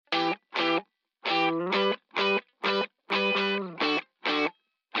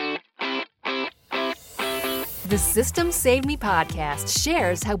The Systems Save Me podcast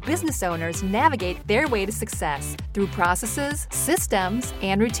shares how business owners navigate their way to success through processes, systems,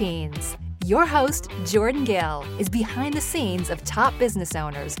 and routines. Your host, Jordan Gill, is behind the scenes of top business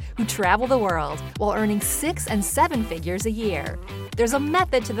owners who travel the world while earning 6 and 7 figures a year. There's a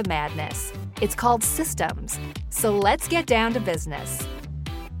method to the madness. It's called systems. So let's get down to business.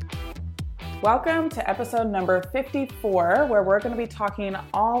 Welcome to episode number 54, where we're going to be talking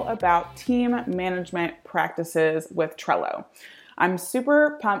all about team management practices with Trello. I'm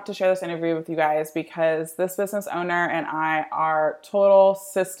super pumped to share this interview with you guys because this business owner and I are total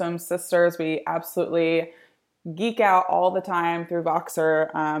system sisters. We absolutely geek out all the time through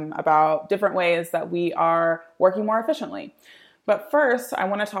Voxer about different ways that we are working more efficiently. But first, I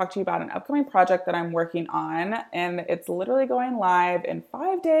want to talk to you about an upcoming project that I'm working on, and it's literally going live in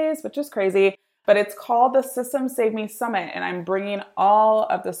 5 days, which is crazy. But it's called the Systems Save Me Summit, and I'm bringing all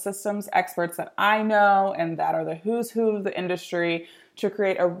of the systems experts that I know and that are the who's who of the industry to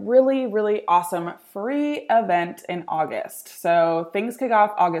create a really, really awesome free event in August. So things kick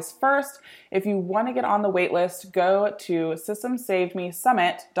off August 1st. If you want to get on the wait list, go to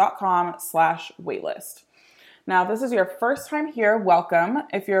systemsavemesummit.com/waitlist. Now, if this is your first time here, welcome.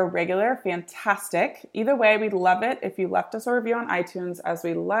 If you're a regular, fantastic. Either way, we'd love it if you left us a review on iTunes, as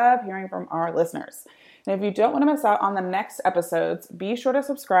we love hearing from our listeners. And if you don't want to miss out on the next episodes, be sure to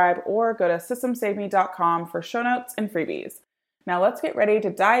subscribe or go to systemsaveme.com for show notes and freebies. Now let's get ready to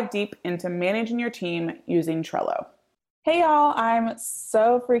dive deep into managing your team using Trello. Hey y'all, I'm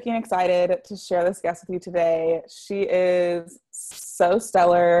so freaking excited to share this guest with you today. She is so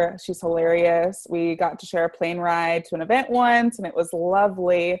stellar. She's hilarious. We got to share a plane ride to an event once and it was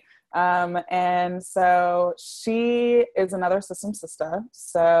lovely. And so she is another system sister.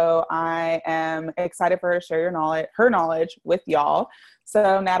 So I am excited for her to share her knowledge with y'all.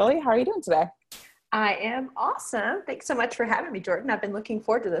 So Natalie, how are you doing today? I am awesome. Thanks so much for having me, Jordan. I've been looking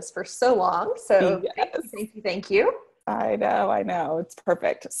forward to this for so long. So yes. Thank you. I know. It's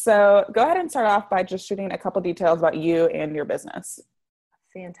perfect. So go ahead and start off by just shooting a couple details about you and your business.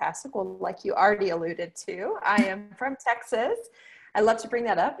 Fantastic. Well, like you already alluded to, I am from Texas. I love to bring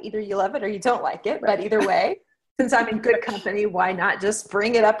that up. Either you love it or you don't like it, right. But either way, since I'm in good company, why not just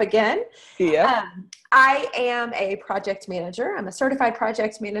bring it up again? Yeah. I am a project manager. I'm a certified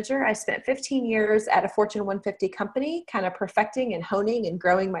project manager. I spent 15 years at a Fortune 150 company, kind of perfecting and honing and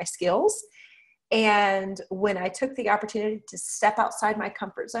growing my skills. And when I took the opportunity to step outside my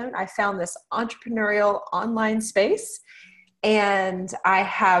comfort zone, I found this entrepreneurial online space. And I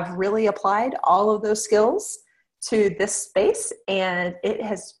have really applied all of those skills to this space, and it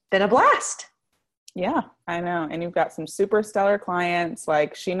has been a blast. Yeah, I know. And you've got some super stellar clients.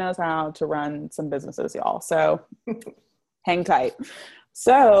 Like, she knows how to run some businesses, y'all. So hang tight.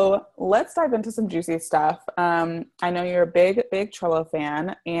 So let's dive into some juicy stuff. I know you're a big Trello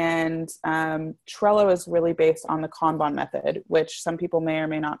fan, and Trello is really based on the Kanban method, which some people may or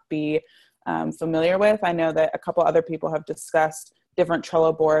may not be familiar with. I know that a couple other people have discussed different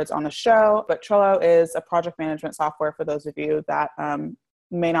Trello boards on the show, but Trello is a project management software for those of you that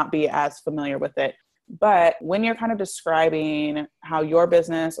may not be as familiar with it. But when you're kind of describing how your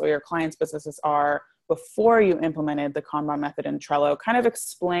business or your clients' businesses are before you implemented the Kanban method in Trello, kind of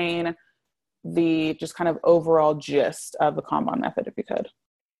explain the just kind of overall gist of the Kanban method, if you could.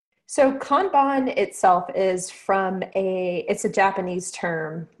 So Kanban itself is it's a Japanese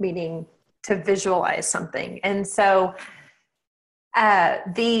term meaning to visualize something. And so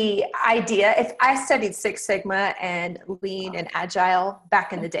the idea, if I studied Six Sigma and Lean and Agile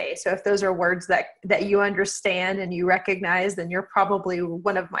back in the day. So if those are words that you understand and you recognize, then you're probably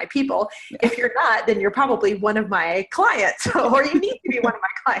one of my people. Yeah. If you're not, then you're probably one of my clients, or you need to be one of my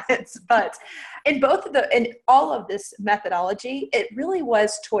clients. But in all of this methodology, it really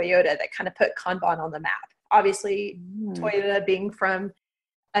was Toyota that kind of put Kanban on the map. Obviously, Toyota being from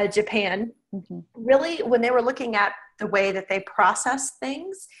Japan, really when they were looking at the way that they process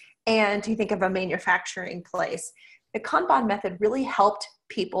things, and you think of a manufacturing place, the Kanban method really helped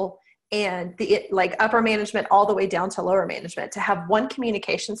people and like upper management all the way down to lower management to have one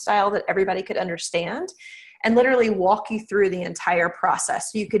communication style that everybody could understand and literally walk you through the entire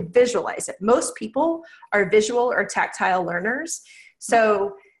process so you could visualize it. Most people are visual or tactile learners.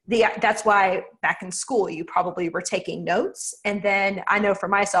 So that's why back in school, you probably were taking notes. And then I know for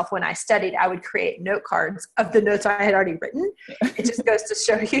myself, when I studied, I would create note cards of the notes I had already written. It just goes to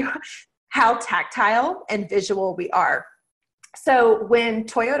show you how tactile and visual we are. So when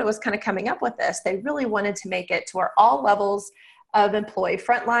Toyota was kind of coming up with this, they really wanted to make it to where all levels of employee,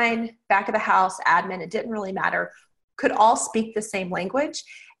 frontline, back of the house, admin, it didn't really matter, could all speak the same language.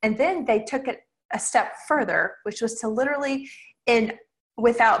 And then they took it a step further, which was to literally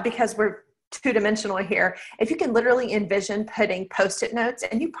because we're two-dimensional here, if you can literally envision putting Post-it notes,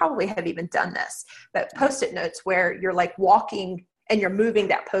 and you probably have even done this, but Post-it notes where you're like walking and you're moving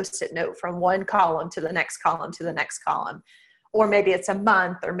that Post-it note from one column to the next column to the next column, or maybe it's a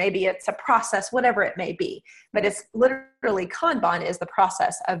month, or maybe it's a process, whatever it may be. But it's literally, Kanban is the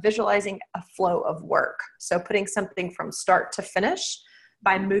process of visualizing a flow of work. So putting something from start to finish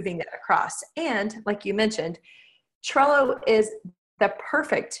by moving that across. And like you mentioned, Trello is the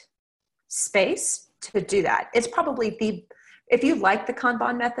perfect space to do that. It's probably if you like the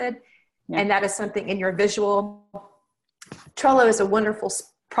Kanban method, and that is something in your visual, Trello is a wonderful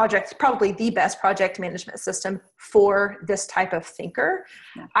project, probably the best project management system for this type of thinker.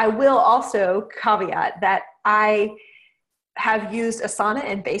 Yeah. I will also caveat that I have used Asana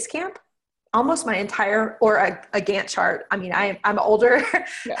and Basecamp almost my entire, or a Gantt chart. I mean, I'm older.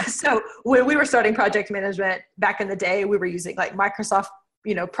 Yeah. So when we were starting project management back in the day, we were using like Microsoft,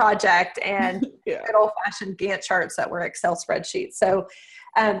 project and good old fashioned Gantt charts that were Excel spreadsheets. So,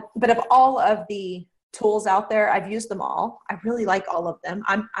 but of all of the tools out there, I've used them all. I really like all of them.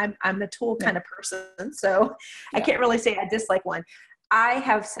 I'm a tool kind of person. So I can't really say I dislike one. I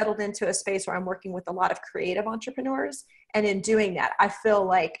have settled into a space where I'm working with a lot of creative entrepreneurs. And in doing that, I feel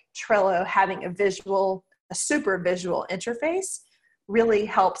like Trello having a super visual interface really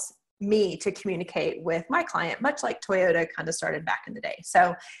helps me to communicate with my client, much like Toyota kind of started back in the day.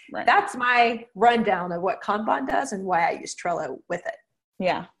 So that's my rundown of what Kanban does and why I use Trello with it.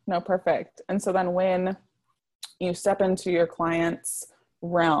 Yeah, no, perfect. And so then when you step into your client's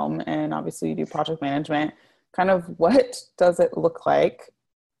realm, and obviously you do project management, kind of what does it look like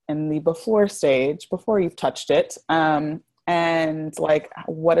in the before stage, before you've touched it? And like,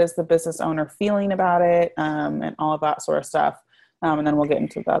 what is the business owner feeling about it? And all of that sort of stuff. And then we'll get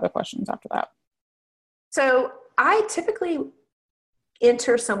into the other questions after that. So I typically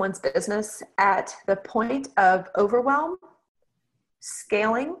enter someone's business at the point of overwhelm,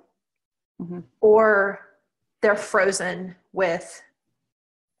 scaling, or they're frozen with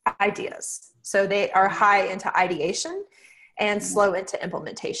ideas. So they are high into ideation and slow into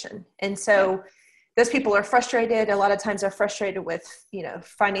implementation. And so those people are frustrated. A lot of times they're frustrated with,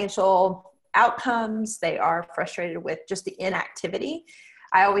 financial outcomes. They are frustrated with just the inactivity.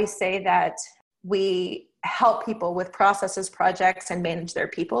 I always say that we help people with processes, projects, and manage their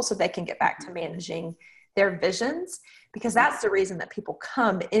people so they can get back to managing their visions, because that's the reason that people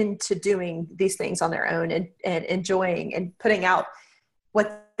come into doing these things on their own and enjoying and putting out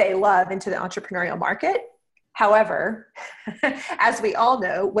what they love into the entrepreneurial market. However, as we all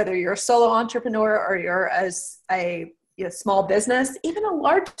know, whether you're a solo entrepreneur or you're a small business, even a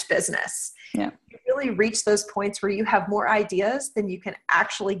large business, you really reach those points where you have more ideas than you can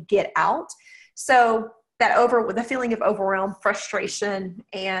actually get out. So the feeling of overwhelm, frustration,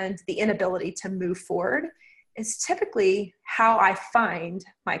 and the inability to move forward is typically how I find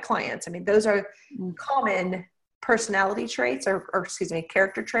my clients. I mean, those are common personality traits or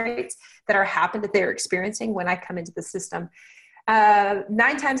character traits that that they're experiencing when I come into the system. 9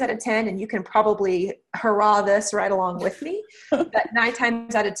 times out of 10, and you can probably hurrah this right along with me, but 9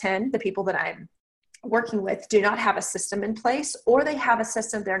 times out of 10, the people that I'm working with do not have a system in place, or they have a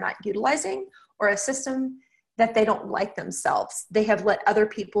system they're not utilizing, or a system that they don't like themselves. They have let other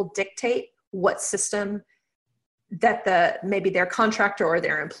people dictate what system that maybe their contractor or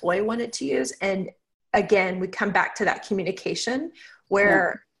their employee wanted to use. And again, we come back to that communication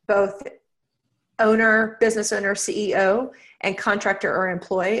where both business owner, CEO, and contractor or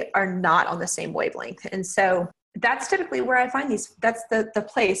employee are not on the same wavelength. And so that's typically where I find that's the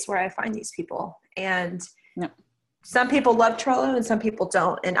place where I find these people. And some people love Trello and some people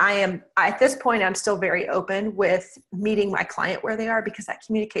don't. And at this point, I'm still very open with meeting my client where they are, because that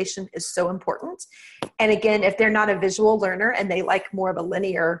communication is so important. And again, if they're not a visual learner and they like more of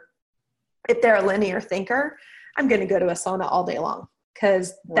if they're a linear thinker, I'm going to go to Asana all day long,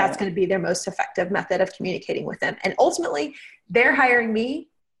 because that's going to be their most effective method of communicating with them. And ultimately, they're hiring me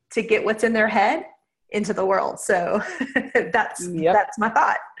to get what's in their head into the world. So that's my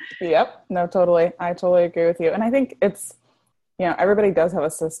thought. Yep. No, totally. I totally agree with you. And I think it's, everybody does have a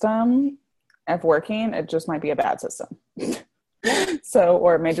system of working. It just might be a bad system. So,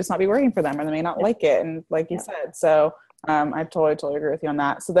 or it may just not be working for them, or they may not like it. And like you said, so I totally agree with you on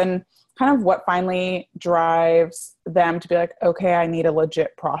that. So then kind of what finally drives them to be like, okay, I need a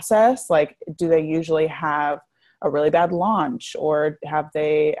legit process. Like, do they usually have a really bad launch, or have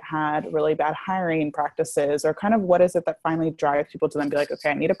they had really bad hiring practices, or kind of what is it that finally drives people to then be like,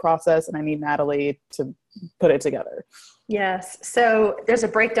 okay, I need a process and I need Natalie to put it together? Yes. So there's a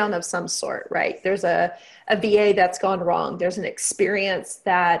breakdown of some sort, right? There's a VA that's gone wrong. There's an experience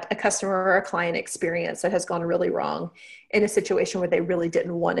that a customer or a client experience that has gone really wrong in a situation where they really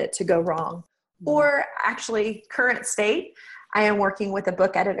didn't want it to go wrong. Or actually, current state, I am working with a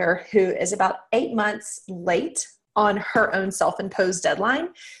book editor who is about 8 months late on her own self-imposed deadline.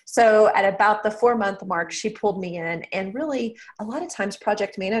 So at about the 4-month mark, she pulled me in. And really, a lot of times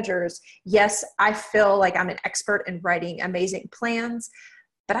project managers, yes, I feel like I'm an expert in writing amazing plans,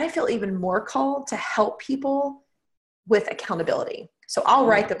 but I feel even more called to help people with accountability. So I'll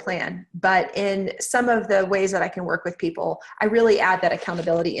write the plan, but in some of the ways that I can work with people, I really add that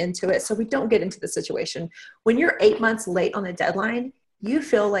accountability into it so we don't get into the situation. When you're 8 months late on the deadline, you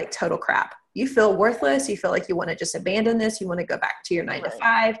feel like total crap. You feel worthless. You feel like you want to just abandon this. You want to go back to your 9 to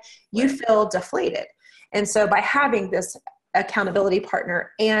 5. You feel deflated. And so by having this accountability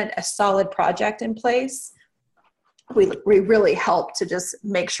partner and a solid project in place, we really help to just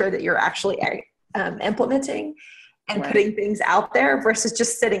make sure that you're actually implementing and putting things out there versus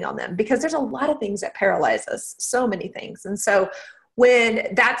just sitting on them, because there's a lot of things that paralyze us, so many things. And so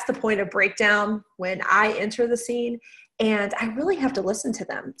when that's the point of breakdown, when I enter the scene, and I really have to listen to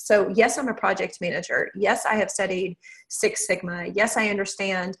them. So yes, I'm a project manager. Yes, I have studied Six Sigma. Yes, I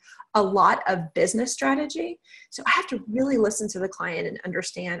understand a lot of business strategy. So I have to really listen to the client and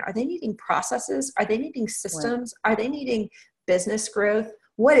understand, are they needing processes? Are they needing systems? Are they needing business growth?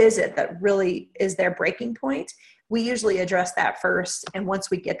 What is it that really is their breaking point? We usually address that first. And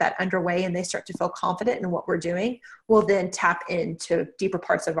once we get that underway and they start to feel confident in what we're doing, we'll then tap into deeper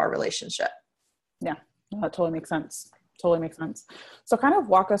parts of our relationship. Yeah, that totally makes sense. Totally makes sense. So kind of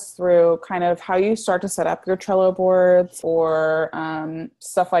walk us through kind of how you start to set up your Trello boards or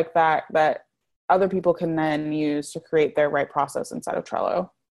stuff like that, that other people can then use to create their right process inside of Trello.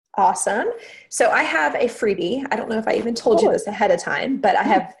 Awesome. So I have a freebie. I don't know if I even told you this ahead of time, but I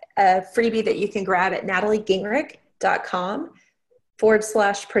have a freebie that you can grab at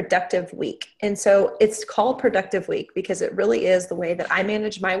nataliegingrich.com/productive week. And so it's called Productive Week because it really is the way that I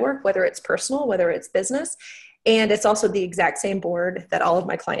manage my work, whether it's personal, whether it's business. And it's also the exact same board that all of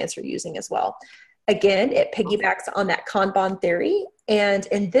my clients are using as well. Again, it piggybacks on that Kanban theory. And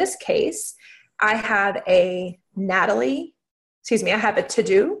in this case, I have a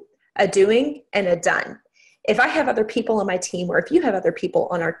to-do, a doing, and a done. If I have other people on my team, or if you have other people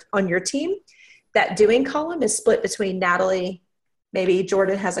on your team, that doing column is split between Natalie, maybe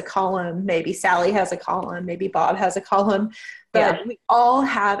Jordan has a column, maybe Sally has a column, maybe Bob has a column, but we all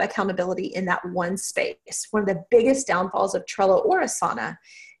have accountability in that one space. One of the biggest downfalls of Trello or Asana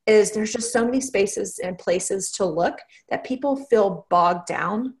is there's just so many spaces and places to look that people feel bogged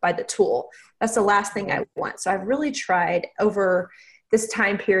down by the tool. That's the last thing I want. So I've really tried over this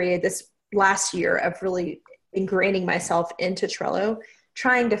time period, this last year, of really ingraining myself into Trello,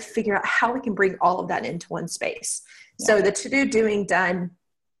 trying to figure out how we can bring all of that into one space. Yeah. So the to-do, doing, done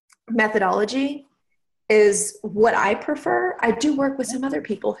methodology is what I prefer. I do work with some other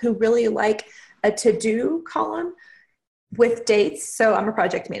people who really like a to-do column with dates. So I'm a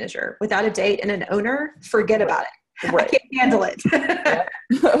project manager. Without a date and an owner, forget about it. I can't handle it.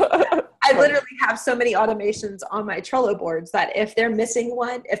 I literally have so many automations on my Trello boards that if they're missing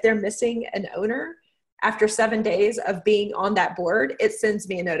an owner, after 7 days of being on that board, it sends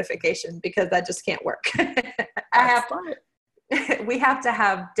me a notification because that just can't work. We have to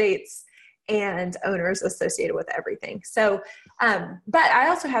have dates and owners associated with everything. So, but I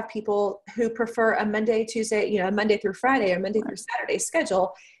also have people who prefer a Monday, Tuesday, a Monday through Friday or Monday through Saturday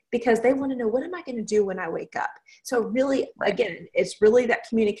schedule because they want to know, what am I going to do when I wake up? So really, again, it's really that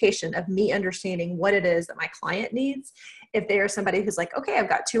communication of me understanding what it is that my client needs. If they are somebody who's like, okay, I've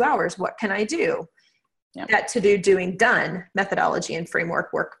got 2 hours, what can I do? Yep. That to-do, doing, done methodology and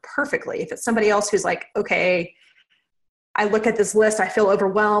framework work perfectly. If it's somebody else who's like, okay, I look at this list, I feel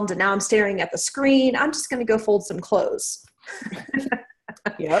overwhelmed, and now I'm staring at the screen, I'm just going to go fold some clothes.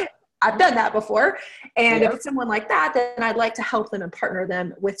 Yep. I've done that before. And if it's someone like that, then I'd like to help them and partner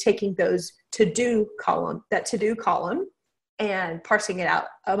them with taking those to-do column, and parsing it out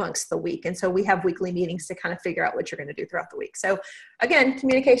amongst the week. And so we have weekly meetings to kind of figure out what you're going to do throughout the week. So again,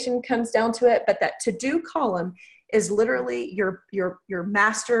 communication comes down to it, but that to-do column is literally your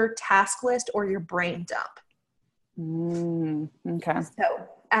master task list or your brain dump. Okay. So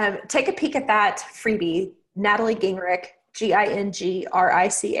take a peek at that freebie, Natalie Gingrich, GINGRICH.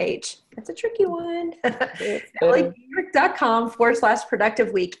 That's a tricky one.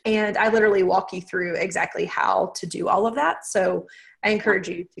 NLENewYork.com/productive week. And I literally walk you through exactly how to do all of that. So I encourage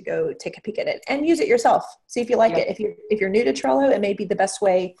you to go take a peek at it and use it yourself. See if you like it. If you're new to Trello, it may be the best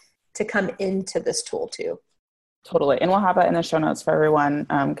way to come into this tool too. Totally. And we'll have that in the show notes for everyone,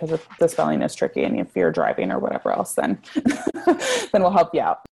 because if the spelling is tricky and if you're driving or whatever else, then we'll help you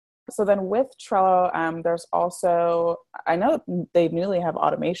out. So then with Trello, there's also, I know they newly have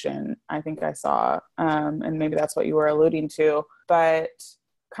automation, I think I saw, and maybe that's what you were alluding to, but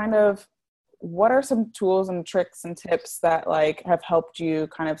kind of what are some tools and tricks and tips that like have helped you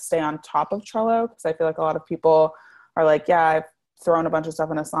kind of stay on top of Trello? Because I feel like a lot of people are like, yeah, I've thrown a bunch of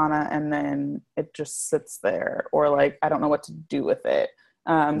stuff in Asana and then it just sits there, or like, I don't know what to do with it.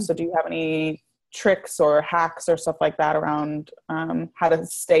 So do you have any tricks or hacks or stuff like that around how to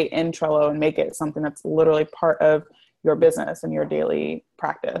stay in Trello and make it something that's literally part of your business and your daily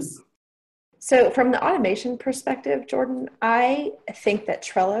practice? So from the automation perspective, Jordan, I think that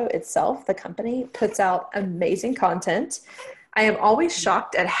Trello itself, the company, puts out amazing content. I am always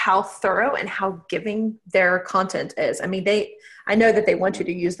shocked at how thorough and how giving their content is. I mean, I know that they want you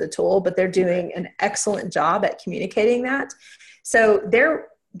to use the tool, but they're doing an excellent job at communicating that. So their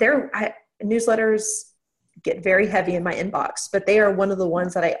newsletters get very heavy in my inbox, but they are one of the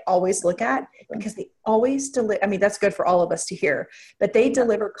ones that I always look at because they always deliver. I mean, that's good for all of us to hear, but they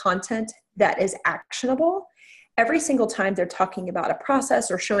deliver content that is actionable. Every single time they're talking about a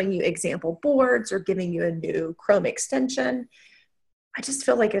process or showing you example boards or giving you a new Chrome extension, I just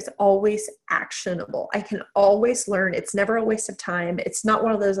feel like it's always actionable. I can always learn. It's never a waste of time. It's not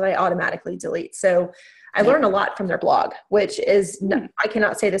one of those that I automatically delete. So I learn a lot from their blog, which is, I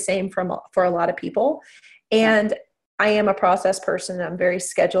cannot say the same for a lot of people. And I am a process person. I'm very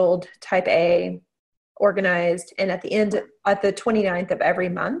scheduled, type A, organized. And at the 29th of every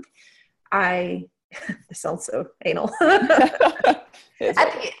month, this sounds so anal.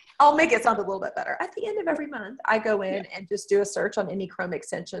 I'll make it sound a little bit better. At the end of every month, I go in and just do a search on any Chrome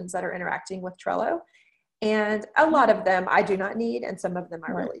extensions that are interacting with Trello. And a lot of them I do not need, and some of them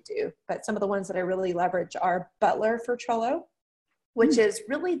I really do. But some of the ones that I really leverage are Butler for Trello, which is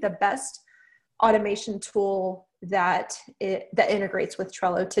really the best automation tool that integrates with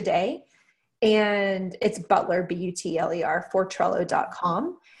Trello today. And it's Butler, Butler, for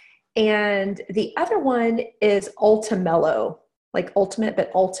Trello.com. And the other one is Ultimello, like ultimate,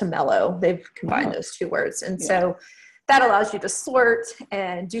 but Ultimello. They've combined those two words. And so that allows you to sort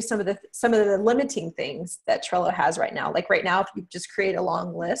and do some of the limiting things that Trello has right now. Like right now, if you just create a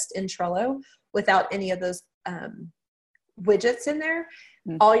long list in Trello without any of those widgets in there,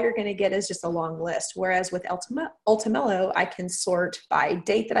 all you're going to get is just a long list. Whereas with Ultimello, I can sort by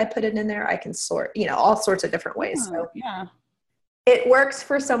date that I put it in there. I can sort, all sorts of different ways. So it works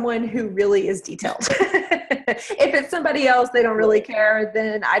for someone who really is detailed. If it's somebody else, they don't really care,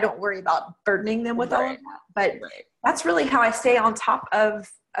 then I don't worry about burdening them with all of that. But that's really how I stay on top of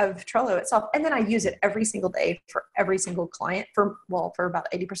Trello itself. And then I use it every single day for every single client for about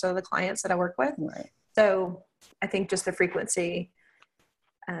 80% of the clients that I work with. So I think just the frequency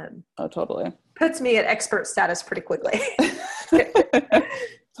totally puts me at expert status pretty quickly.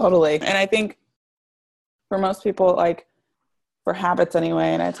 Totally. And I think for most people, like for habits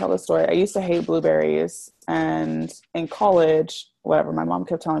anyway, and I tell the story, I used to hate blueberries, and in college, whatever, my mom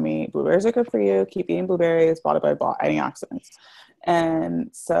kept telling me, blueberries are good for you, keep eating blueberries, blah, blah, blah, antioxidants. And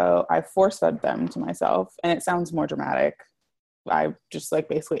so I force fed them to myself, and it sounds more dramatic. I just like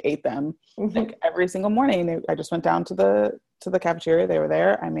basically ate them like every single morning. I just went down to the cafeteria. They were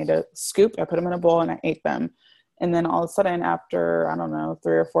there. I made a scoop. I put them in a bowl and I ate them. And then all of a sudden after, I don't know,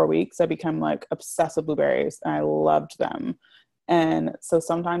 3 or 4 weeks, I became like obsessed with blueberries and I loved them. And so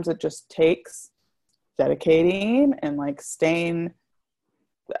sometimes it just takes dedicating and like staying,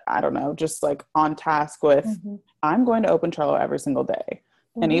 I don't know, just like on task with, I'm going to open Trello every single day.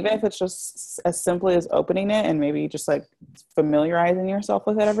 And even if it's just as simply as opening it and maybe just like familiarizing yourself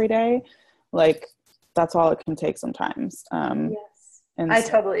with it every day, like that's all it can take sometimes. And I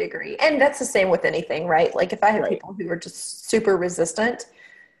totally agree. And that's the same with anything, right? Like if I have people who are just super resistant,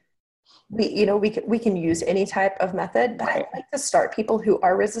 we can use any type of method, but I like to start people who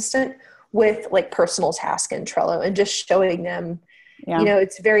are resistant with like personal task in Trello and just showing them,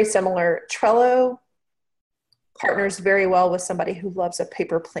 it's very similar. Trello partners very well with somebody who loves a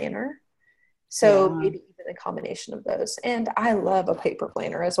paper planner. So maybe even a combination of those. And I love a paper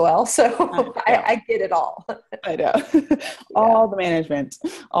planner as well. So I get it all. I know. All the management,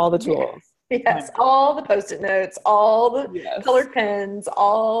 all the tools. Yes. All the Post-it notes, all the colored pens,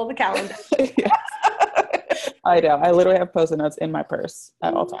 all the calendars. I know. I literally have Post-it notes in my purse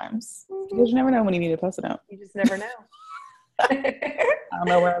at all times because you never know when you need a Post-it note. You just never know. I don't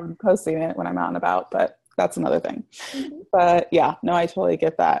know where I'm posting it when I'm out and about, but that's another thing. But yeah, no, I totally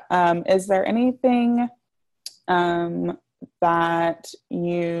get that. Is there anything that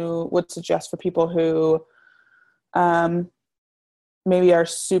you would suggest for people who maybe are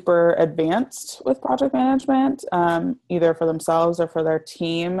super advanced with project management, either for themselves or for their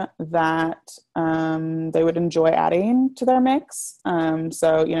team, that they would enjoy adding to their mix?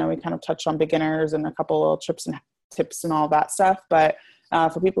 So, we kind of touched on beginners and a couple little tips and all that stuff, but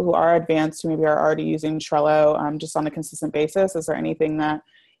for people who are advanced, who maybe are already using Trello just on a consistent basis, is there anything that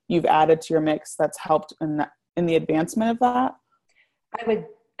you've added to your mix that's helped in the advancement of that? I would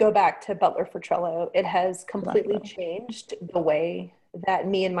go back to Butler for Trello. It has completely changed the way that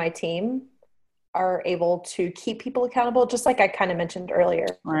me and my team are able to keep people accountable, just like I kind of mentioned earlier.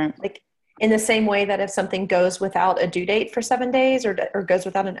 Right. Like in the same way that if something goes without a due date for 7 days or goes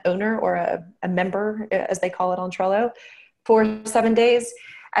without an owner or a member, as they call it on Trello, for 7 days,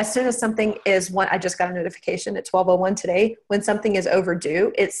 as soon as something is I just got a notification at 12:01 today, when something is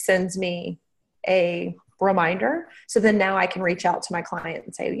overdue, it sends me a reminder. So then now I can reach out to my client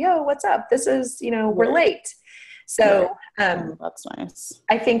and say, yo, what's up? This is, we're late. So that's nice.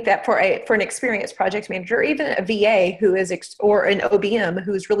 I think that for an experienced project manager, or even a VA who is, or an OBM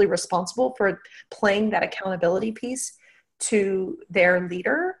who is really responsible for playing that accountability piece to their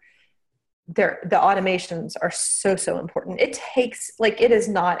leader, the automations are so important. It takes, it is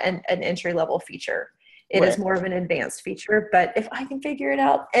not an entry-level feature. It is more of an advanced feature, but if I can figure it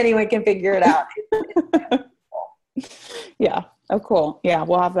out, anyone can figure it out. Yeah. Oh, cool. Yeah.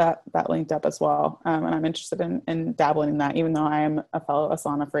 We'll have that linked up as well. And I'm interested in dabbling in that, even though I am a fellow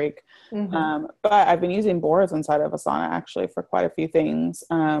Asana freak. But I've been using boards inside of Asana actually for quite a few things.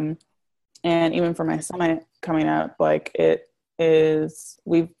 And even for my summit coming up,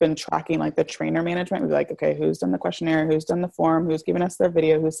 we've been tracking the trainer management. We'd be like, okay, who's done the questionnaire? Who's done the form? Who's given us their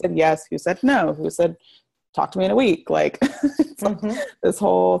video? Who said yes? Who said no? Who said, talk to me in a week? This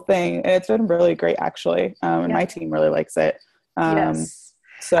whole thing. And it's been really great actually. And my team really likes it. Yes.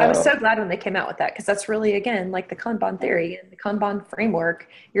 So I was so glad when they came out with that, because that's really, again, like the Kanban theory and the Kanban framework.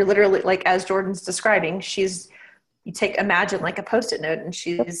 You're literally, as Jordan's describing, imagine a Post-it note, and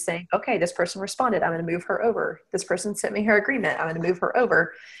she's saying, okay, this person responded, I'm going to move her over. This person sent me her agreement, I'm going to move her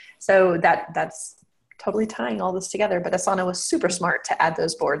over. So that's totally tying all this together. But Asana was super smart to add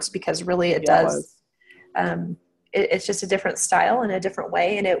those boards, because really it does. It's just a different style and a different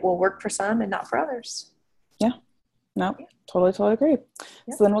way, and it will work for some and not for others. Yeah. No, totally agree.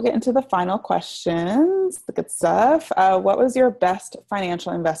 Yeah. So then we'll get into the final questions, the good stuff. What was your best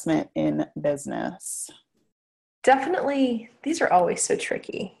financial investment in business? Definitely. These are always so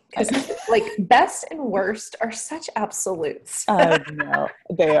tricky, because best and worst are such absolutes. No,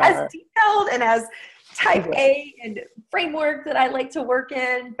 they are. As detailed and as type A and framework that I like to work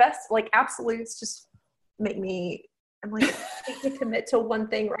in, best, absolutes just make me, I'm I can't commit to one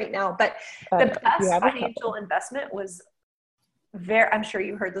thing right now. But the best financial investment was I'm sure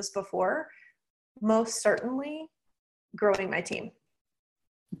you heard this before, most certainly growing my team.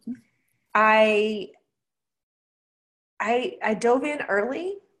 Mm-hmm. I dove in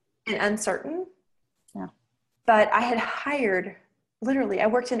early and uncertain, but I had hired, literally, I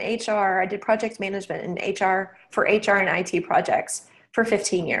worked in HR. I did project management in HR for HR and IT projects for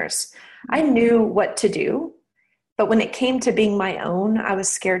 15 years. I knew what to do, but when it came to being my own, I was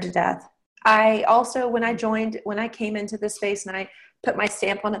scared to death. I also, when I came into this space and I put my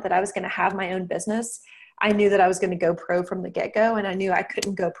stamp on it that I was going to have my own business, I knew that I was going to go pro from the get-go, and I knew I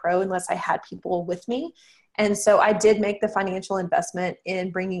couldn't go pro unless I had people with me. And so I did make the financial investment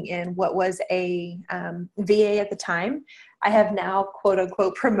in bringing in what was a VA at the time. I have now, quote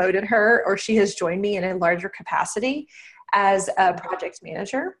unquote, promoted her, or she has joined me in a larger capacity as a project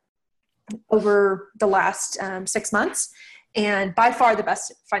manager over the last 6 months. And by far the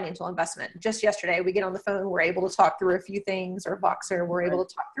best financial investment. Just yesterday, we get on the phone, we're able to talk through a few things, or Voxer, we're able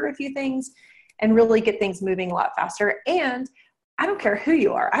to talk through a few things and really get things moving a lot faster. And I don't care who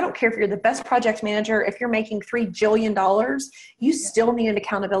you are. I don't care if you're the best project manager. If you're making $3 jillion, you still need an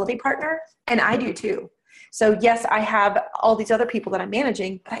accountability partner. And I do too. So yes, I have all these other people that I'm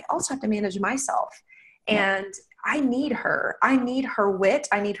managing, but I also have to manage myself. And I need her. I need her wit.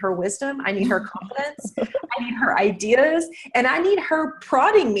 I need her wisdom. I need her confidence. I need her ideas. And I need her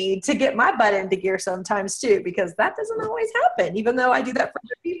prodding me to get my butt into gear sometimes too, because that doesn't always happen, even though I do that for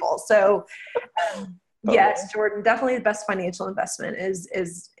other people. So yes, Jordan, definitely the best financial investment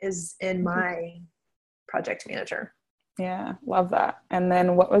is in my project manager. Yeah, love that. And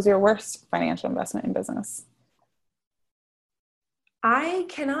then what was your worst financial investment in business? I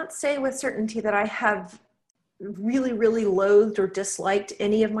cannot say with certainty that I have really, really loathed or disliked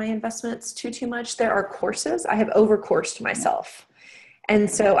any of my investments too much. There are courses. I have overcoursed myself. And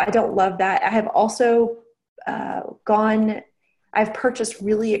so I don't love that. I have also I've purchased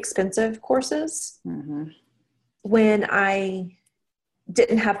really expensive courses when I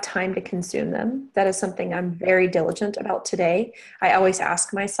didn't have time to consume them. That is something I'm very diligent about today. I always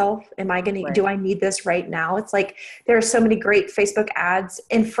ask myself, do I need this right now? It's like, there are so many great Facebook ads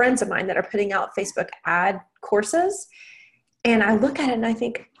and friends of mine that are putting out Facebook ad courses. And I look at it and I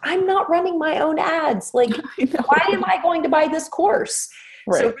think, I'm not running my own ads. Like, why am I going to buy this course?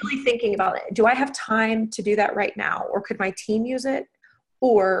 Right. So really thinking about it, do I have time to do that right now? Or could my team use it?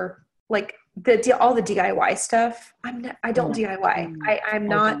 Or like all the DIY stuff, I don't DIY. I'm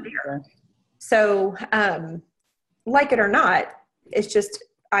not there. So like it or not, it's just,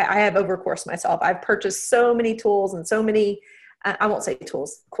 I have overcoursed myself. I've purchased so many tools and so many, I won't say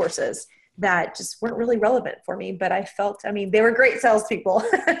tools, courses that just weren't really relevant for me, but I felt, they were great salespeople.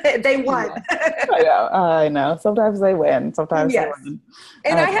 They won. Yeah. I know. Sometimes they win. Sometimes they win.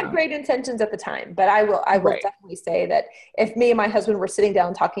 And I had great intentions at the time, but I will definitely say that if me and my husband were sitting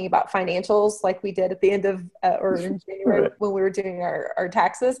down talking about financials, like we did at the end of, or in January when we were doing our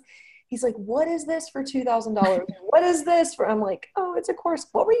taxes, he's like, what is this for $2,000? What is this for? I'm like, oh, it's a course.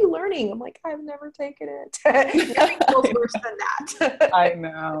 What were you learning? I'm like, I've never taken it. Nothing feels worse than that. I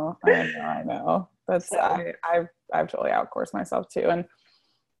know. That's, so. I've totally outcoursed myself too.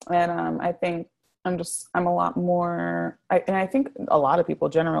 And I think I'm a lot more, I think a lot of people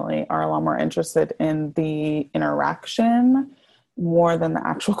generally are a lot more interested in the interaction more than the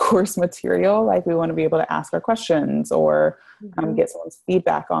actual course material. Like, we want to be able to ask our questions or get someone's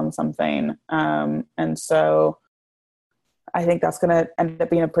feedback on something. And so I think that's going to end up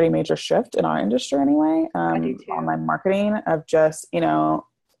being a pretty major shift in our industry anyway. Online marketing of just,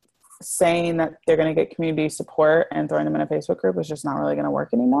 saying that they're going to get community support and throwing them in a Facebook group is just not really going to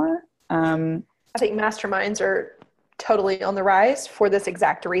work anymore. I think masterminds are totally on the rise for this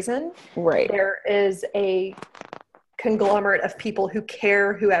exact reason. Right. There is a conglomerate of people who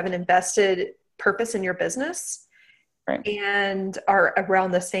care, who have an invested purpose in your business and are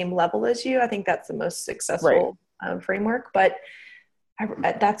around the same level as you. I think that's the most successful framework, but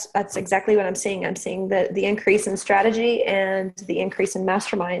that's exactly what I'm seeing. I'm seeing the increase in strategy and the increase in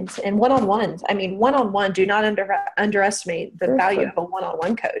masterminds and one-on-ones. One-on-one, do not underestimate the value of a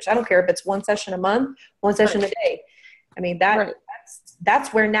one-on-one coach. I don't care if it's one session a month, one session a day.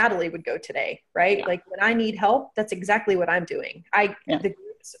 That's where Natalie would go today, right? Yeah. Like, when I need help, that's exactly what I'm doing. The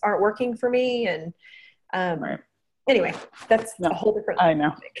groups aren't working for me. And anyway, that's a whole different I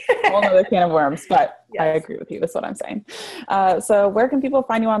know. A whole other can of worms, but yes. I agree with you. That's what I'm saying. So where can people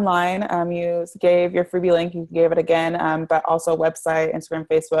find you online? You gave your freebie link. You gave it again, but also website, Instagram,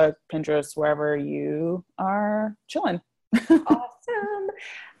 Facebook, Pinterest, wherever you are chilling. Awesome.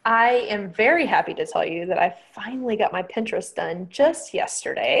 I am very happy to tell you that I finally got my Pinterest done just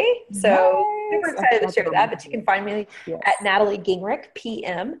yesterday. So super excited to share that, but you can find me at Natalie Gingrich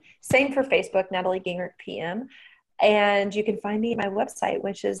PM. Same for Facebook, Natalie Gingrich PM. And you can find me at my website,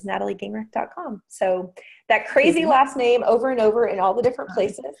 which is nataliegingrich.com. So that crazy last name over and over in all the different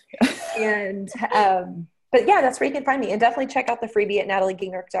places. And, but yeah, that's where you can find me. And definitely check out the freebie at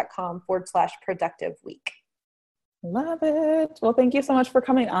nataliegingrich.com/productive week. Love it. Well, thank you so much for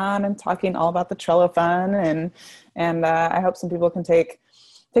coming on and talking all about the Trello fun. And I hope some people can take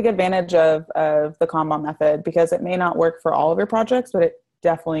advantage of the Kanban method, because it may not work for all of your projects, but it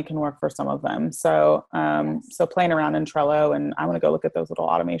definitely can work for some of them. So, so playing around in Trello, and I want to go look at those little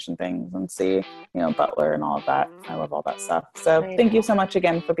automation things and see, Butler and all of that. I love all that stuff. So thank you so much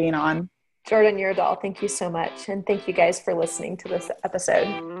again for being on. Jordan, you're a doll. Thank you so much. And thank you guys for listening to this episode.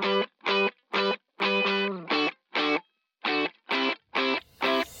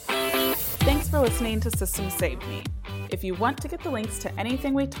 Thanks for listening to Systems Saved Me. If you want to get the links to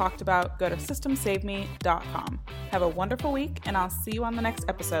anything we talked about, go to systemsaveme.com. Have a wonderful week, and I'll see you on the next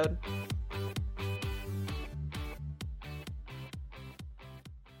episode.